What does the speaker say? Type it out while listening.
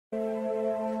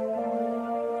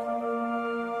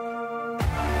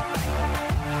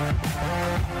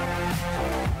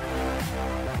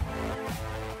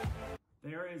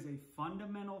a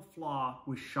fundamental flaw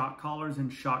with shock collars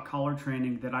and shock collar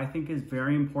training that I think is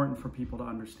very important for people to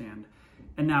understand.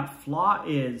 And that flaw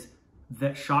is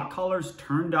that shock collars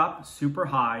turned up super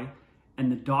high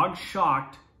and the dog's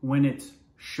shocked when it's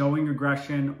showing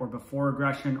aggression or before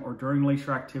aggression or during leash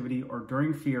activity or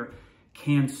during fear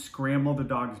can scramble the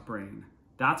dog's brain.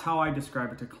 That's how I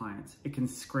describe it to clients. It can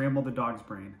scramble the dog's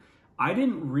brain. I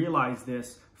didn't realize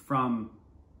this from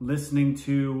listening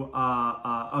to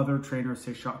other trainers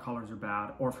say shock collars are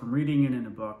bad, or from reading it in a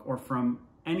book, or from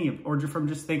from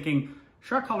just thinking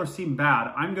shock collars seem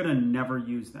bad, I'm gonna never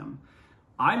use them.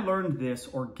 I learned this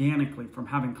organically from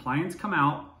having clients come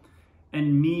out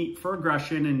and me for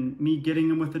aggression and me getting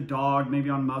them with the dog, maybe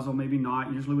on muzzle, maybe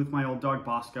not, usually with my old dog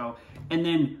Bosco, and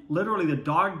then literally the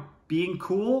dog being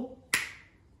cool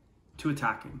to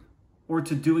attacking or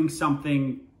to doing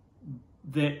something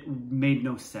that made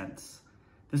no sense.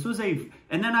 This was and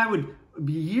then I would,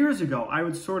 years ago, I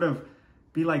would sort of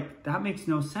be like, that makes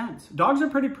no sense. Dogs are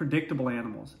pretty predictable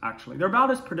animals, actually. They're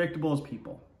about as predictable as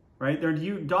people, right?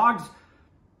 Dogs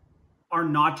are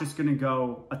not just gonna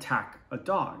go attack a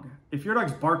dog. If your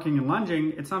dog's barking and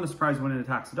lunging, it's not a surprise when it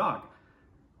attacks a dog.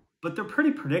 But they're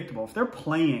pretty predictable. If they're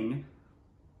playing,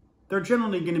 they're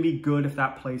generally gonna be good if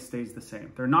that play stays the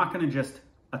same. They're not gonna just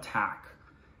attack.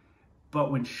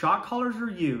 But when shock collars are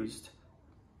used,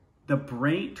 the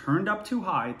brain turned up too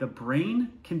high, the brain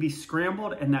can be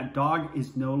scrambled and that dog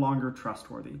is no longer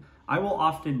trustworthy. I will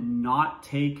often not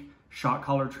take shock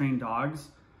collar trained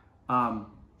dogs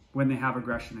when they have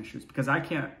aggression issues because I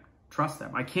can't trust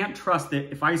them. I can't trust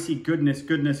that if I see goodness,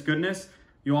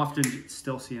 you often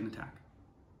still see an attack.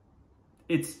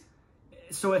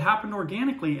 So it happened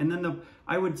organically, and then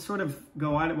I would sort of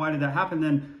go, why did that happen?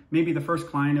 Then maybe the first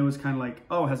client, it was kind of like,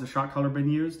 oh, has a shock collar been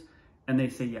used? And they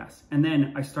say yes. And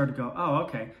then I started to go, oh,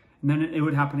 okay. And then it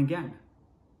would happen again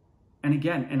and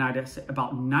again. And I'd say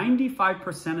about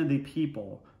 95% of the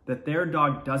people that their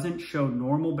dog doesn't show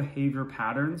normal behavior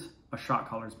patterns, a shock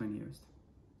collar's been used.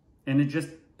 And it just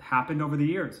happened over the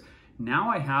years.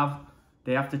 Now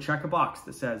they have to check a box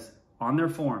that says on their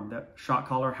form that shock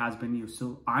collar has been used.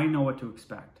 So I know what to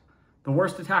expect. The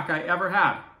worst attack I ever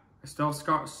had, I still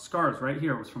have scars right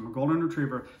here, was from a golden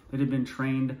retriever that had been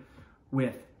trained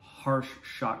with harsh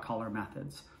shock collar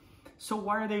methods. So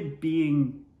why are they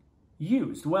being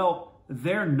used? Well,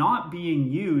 they're not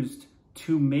being used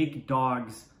to make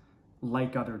dogs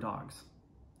like other dogs.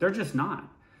 They're just not.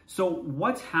 So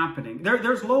what's happening?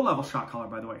 There's low-level shock collar,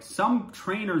 by the way. Some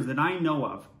trainers that I know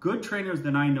of, good trainers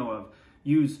that I know of,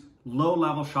 use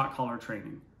low-level shock collar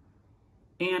training.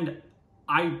 And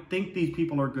I think these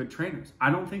people are good trainers. I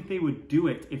don't think they would do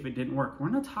it if it didn't work. We're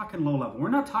not talking low-level. We're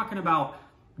not talking about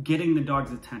getting the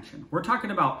dog's attention. We're talking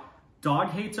about dog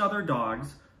hates other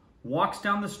dogs, walks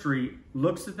down the street,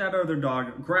 looks at that other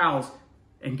dog, growls,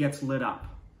 and gets lit up.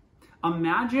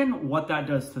 Imagine what that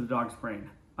does to the dog's brain.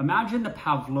 Imagine the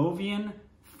Pavlovian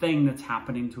thing that's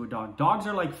happening to a dog. Dogs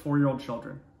are like 4-year-old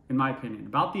children, in my opinion,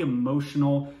 about the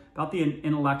emotional, about the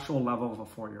intellectual level of a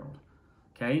 4-year-old,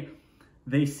 okay?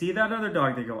 They see that other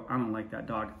dog, they go, I don't like that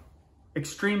dog.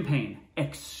 Extreme pain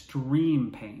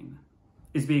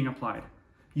is being applied.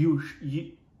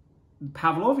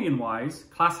 Pavlovian-wise,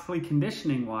 classically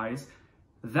conditioning-wise,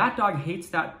 that dog hates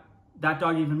that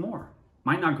dog even more.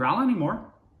 Might not growl anymore,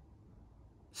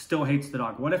 still hates the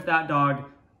dog. What if that dog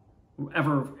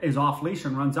ever is off leash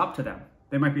and runs up to them?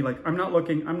 They might be like, I'm not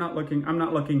looking,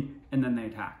 and then they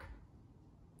attack.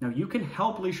 Now, you can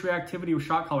help leash reactivity with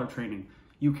shock collar training.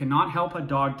 You cannot help a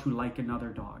dog to like another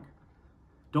dog.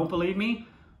 Don't believe me?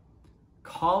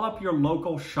 Call up your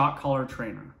local shock collar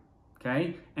trainer,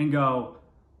 okay? And go,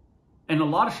 and a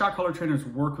lot of shock collar trainers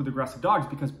work with aggressive dogs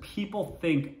because people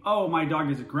think, oh, my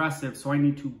dog is aggressive, so I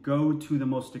need to go to the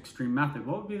most extreme method.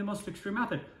 What would be the most extreme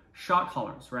method? Shock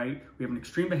collars, right? We have an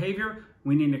extreme behavior,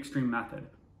 we need an extreme method.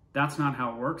 That's not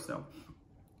how it works though.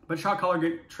 But shock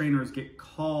collar trainers get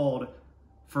called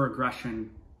for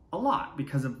aggression a lot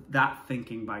because of that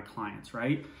thinking by clients,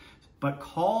 right? But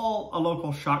call a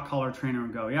local shock collar trainer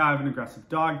and go, yeah, I have an aggressive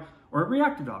dog or a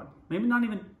reactive dog, maybe not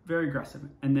even very aggressive.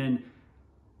 And then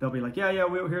they'll be like, yeah,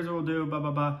 here's what we'll do, blah,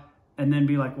 blah, blah. And then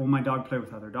be like, will my dog play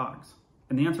with other dogs?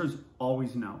 And the answer is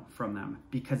always no from them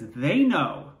because they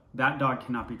know that dog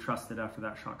cannot be trusted after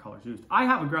that shock collar is used. I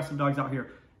have aggressive dogs out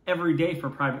here every day for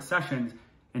private sessions,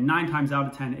 and 9 times out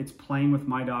of 10, it's playing with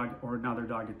my dog or another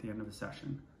dog at the end of the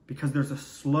session because there's a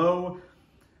slow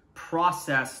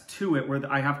process to it where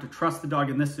I have to trust the dog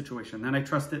in this situation, then I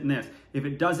trust it in this. If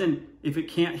it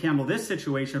can't handle this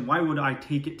situation, why would I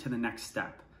take it to the next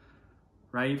step?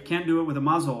 Right? If it can't do it with a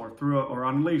muzzle or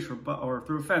on a leash or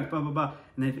through a fence, blah, blah, blah.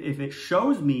 And if it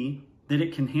shows me that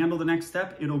it can handle the next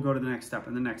step, it'll go to the next step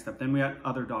and the next step. Then we add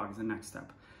other dogs, the next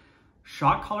step.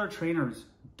 Shock collar trainers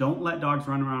don't let dogs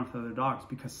run around with other dogs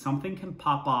because something can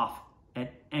pop off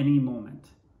at any moment.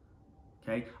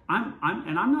 Okay, I'm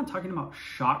not talking about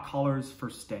shock collars for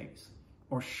stays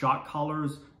or shock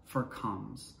collars for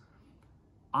comes.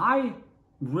 I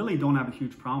really don't have a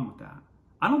huge problem with that.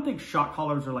 I don't think shock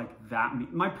collars are like that mean.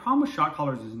 My problem with shock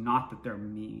collars is not that they're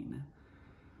mean.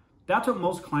 That's what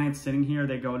most clients sitting here,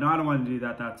 they go, no, I don't want to do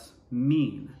that. That's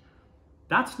mean.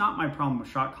 That's not my problem with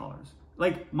shock collars.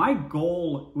 Like, my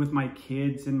goal with my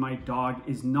kids and my dog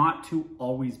is not to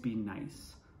always be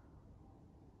nice.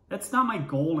 That's not my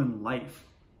goal in life.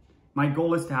 My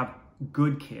goal is to have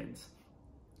good kids,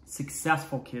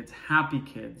 successful kids, happy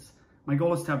kids. My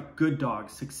goal is to have good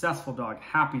dogs, successful dogs,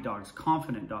 happy dogs,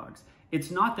 confident dogs.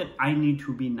 It's not that I need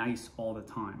to be nice all the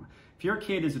time. If your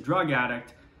kid is a drug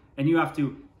addict and you have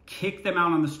to kick them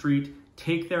out on the street,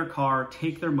 take their car,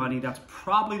 take their money, that's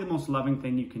probably the most loving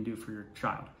thing you can do for your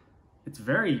child. It's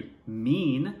very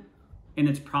mean, and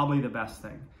it's probably the best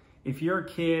thing. If you're a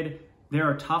kid, there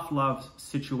are tough love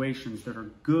situations that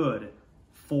are good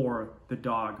for the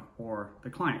dog or the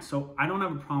client. So I don't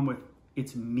have a problem with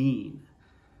it's mean,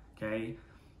 okay?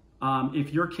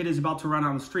 If your kid is about to run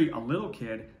out on the street, a little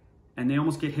kid, and they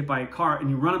almost get hit by a car, and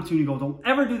you run up to them and you go, don't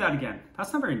ever do that again.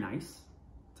 That's not very nice.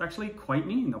 It's actually quite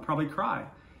mean. They'll probably cry.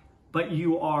 But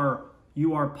you are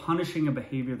punishing a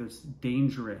behavior that's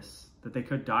dangerous, that they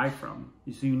could die from.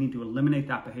 So you need to eliminate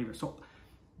that behavior. So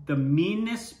the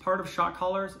meanness part of shock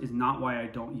collars is not why I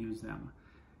don't use them.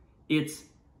 It's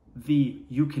the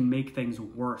you can make things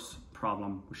worse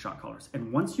problem with shock collars.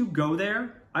 And once you go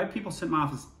there, I have people sit in my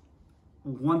office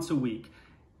once a week,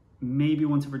 maybe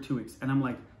once every 2 weeks. And I'm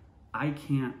like, I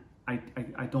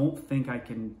don't think I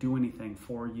can do anything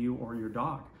for you or your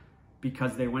dog,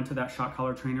 because they went to that shock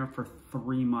collar trainer for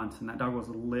 3 months and that dog was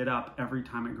lit up every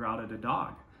time it growled at a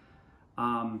dog.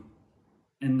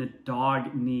 And the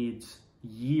dog needs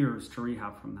years to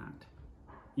rehab from that.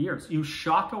 Years. You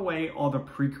shock away all the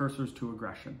precursors to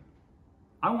aggression.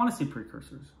 I want to see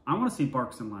precursors. I want to see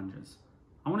barks and lunges.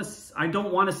 I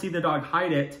don't want to see the dog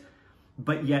hide it,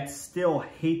 but yet still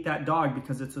hate that dog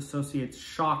because it associates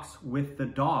shocks with the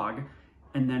dog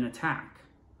and then attack.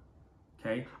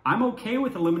 Okay? I'm okay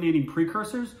with eliminating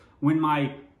precursors when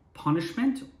my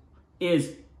punishment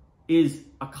is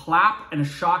a clap and a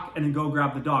shock and then go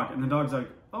grab the dog. And the dog's like,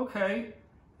 okay,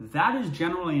 that is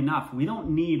generally enough. We don't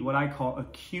need what I call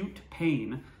acute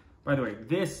pain. By the way,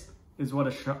 this is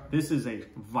a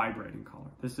vibrating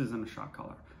collar. This isn't a shock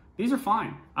collar. These are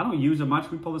fine. I don't use it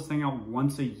much. We pull this thing out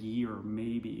once a year,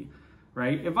 maybe,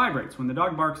 right? It vibrates. When the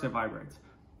dog barks, it vibrates.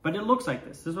 But it looks like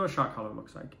this. This is what a shock collar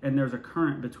looks like. And there's a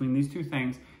current between these two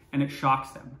things, and it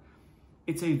shocks them.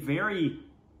 It's a very,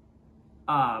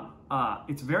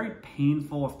 it's very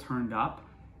painful if turned up,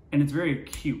 and it's very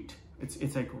acute.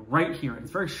 It's like right here. It's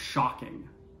very shocking,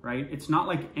 right? It's not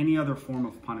like any other form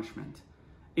of punishment.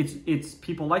 It's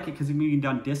people like it because it can be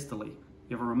done distally.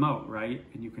 You have a remote, right?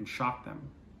 And you can shock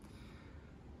them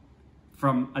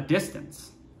from a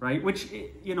distance, right? Which,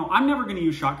 you know, I'm never going to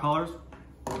use shock collars.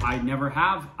 I never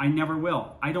have. I never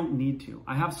will. I don't need to.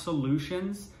 I have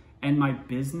solutions, and my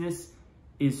business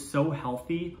is so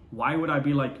healthy. Why would I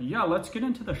be like, yeah, let's get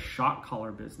into the shock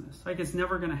collar business? Like, it's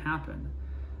never going to happen.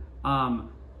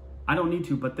 I don't need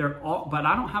to, but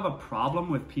I don't have a problem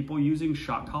with people using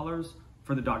shock collars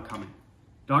for the dog coming.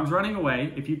 Dog's running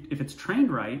away. If it's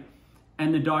trained right,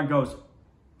 and the dog goes,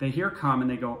 they hear come and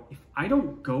they go, if I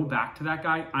don't go back to that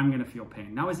guy, I'm gonna feel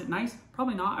pain. Now, is it nice?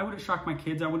 Probably not. I wouldn't shock my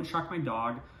kids. I wouldn't shock my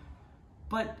dog.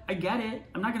 But I get it.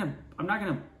 I'm not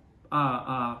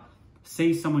gonna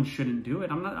say someone shouldn't do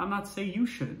it. I'm not saying you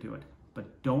shouldn't do it.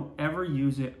 But don't ever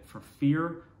use it for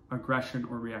fear, aggression,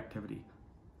 or reactivity.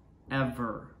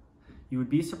 Ever. You would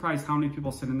be surprised how many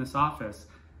people sit in this office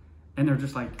and they're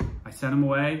just like, I sent him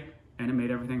away and it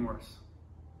made everything worse.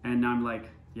 And I'm like,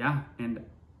 yeah, and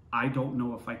I don't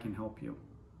know if I can help you.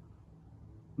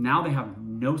 Now they have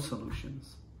no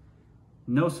solutions.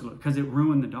 No solution, because it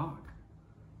ruined the dog.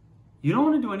 You don't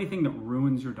want to do anything that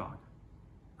ruins your dog,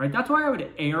 right? That's why I would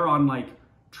err on like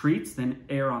treats than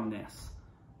err on this.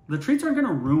 The treats aren't going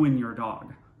to ruin your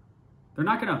dog. They're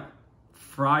not going to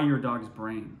fry your dog's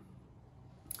brain.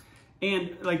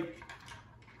 And like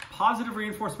positive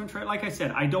reinforcement trait, like I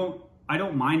said, I don't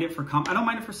mind it for I don't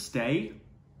mind it for stay,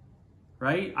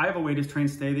 right? I have a way to train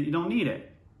stay that you don't need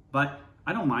it, but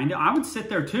I don't mind it. I would sit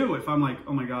there too if I'm like,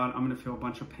 oh my God, I'm gonna feel a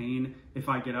bunch of pain if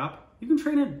I get up. You can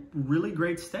train a really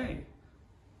great stay.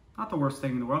 Not the worst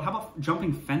thing in the world. How about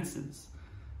jumping fences?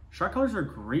 Shock collars are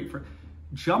great for,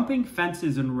 Jumping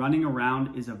fences and running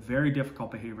around is a very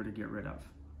difficult behavior to get rid of.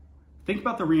 Think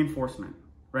about the reinforcement,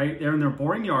 right? They're in their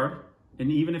boring yard,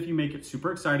 and even if you make it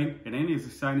super exciting, it ain't as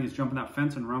exciting as jumping that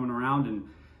fence and running around and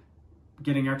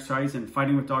getting exercise and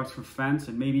fighting with dogs for fence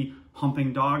and maybe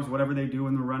humping dogs, whatever they do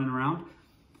when they're running around.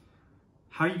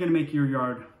 How are you gonna make your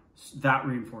yard that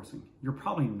reinforcing? You're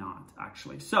probably not,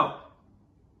 actually. So,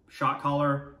 shot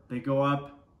collar, they go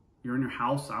up, you're in your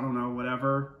house, I don't know,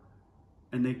 whatever,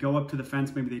 and they go up to the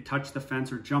fence, maybe they touch the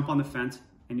fence or jump on the fence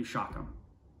and you shock them.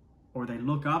 Or they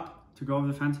look up to go over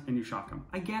the fence and you shock them.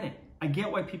 I get it. I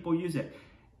get why people use it.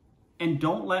 And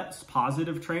don't let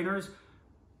positive trainers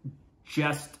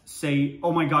just say,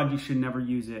 oh my God, you should never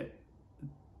use it.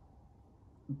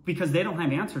 Because they don't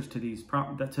have answers to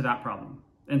that problem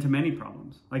and to many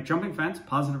problems. Like jumping fence,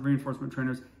 positive reinforcement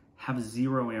trainers have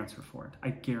zero answer for it.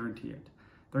 I guarantee it.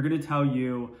 They're gonna tell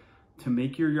you to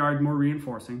make your yard more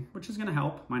reinforcing, which is gonna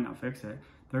help, might not fix it.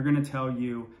 They're gonna tell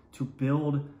you to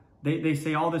build, they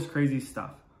say all this crazy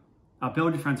stuff.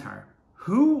 Build your fence higher.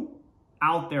 Who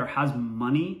out there has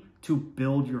money to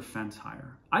build your fence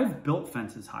higher? I've built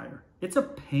fences higher. It's a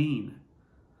pain,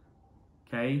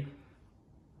 okay?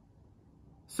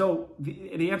 So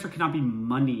the answer cannot be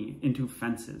money into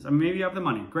fences. I mean, maybe you have the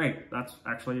money, great. That's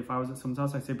actually, if I was at someone's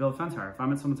house, I'd say build a fence higher. If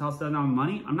I'm at someone's house that doesn't have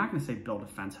money, I'm not gonna say build a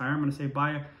fence higher. I'm gonna say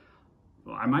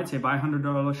I might say buy a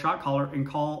 $100 shot collar and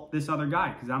call this other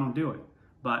guy because I don't do it.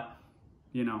 But,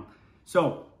 you know,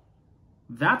 so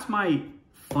that's my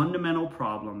fundamental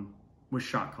problem with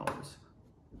shot collars.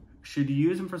 Should you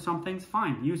use them for some things?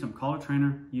 Fine, use them. Call a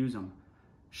trainer, use them.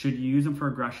 Should you use them for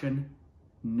aggression?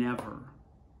 Never.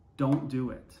 Don't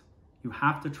do it. You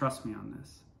have to trust me on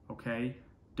this, okay?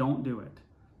 Don't do it.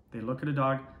 They look at a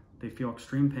dog, they feel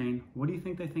extreme pain. What do you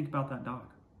think they think about that dog?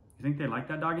 You think they like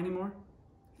that dog anymore?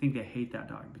 I think they hate that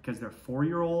dog because their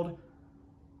 4-year-old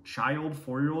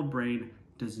brain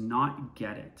does not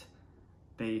get it.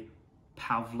 They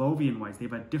Pavlovian wise, they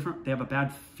have a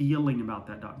bad feeling about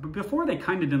that dog. But before they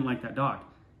kind of didn't like that dog.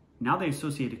 Now they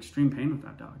associate extreme pain with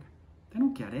that dog. They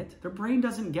don't get it. Their brain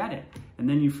doesn't get it. And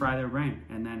then you fry their brain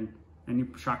and you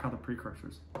shock out the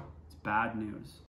precursors. It's bad news.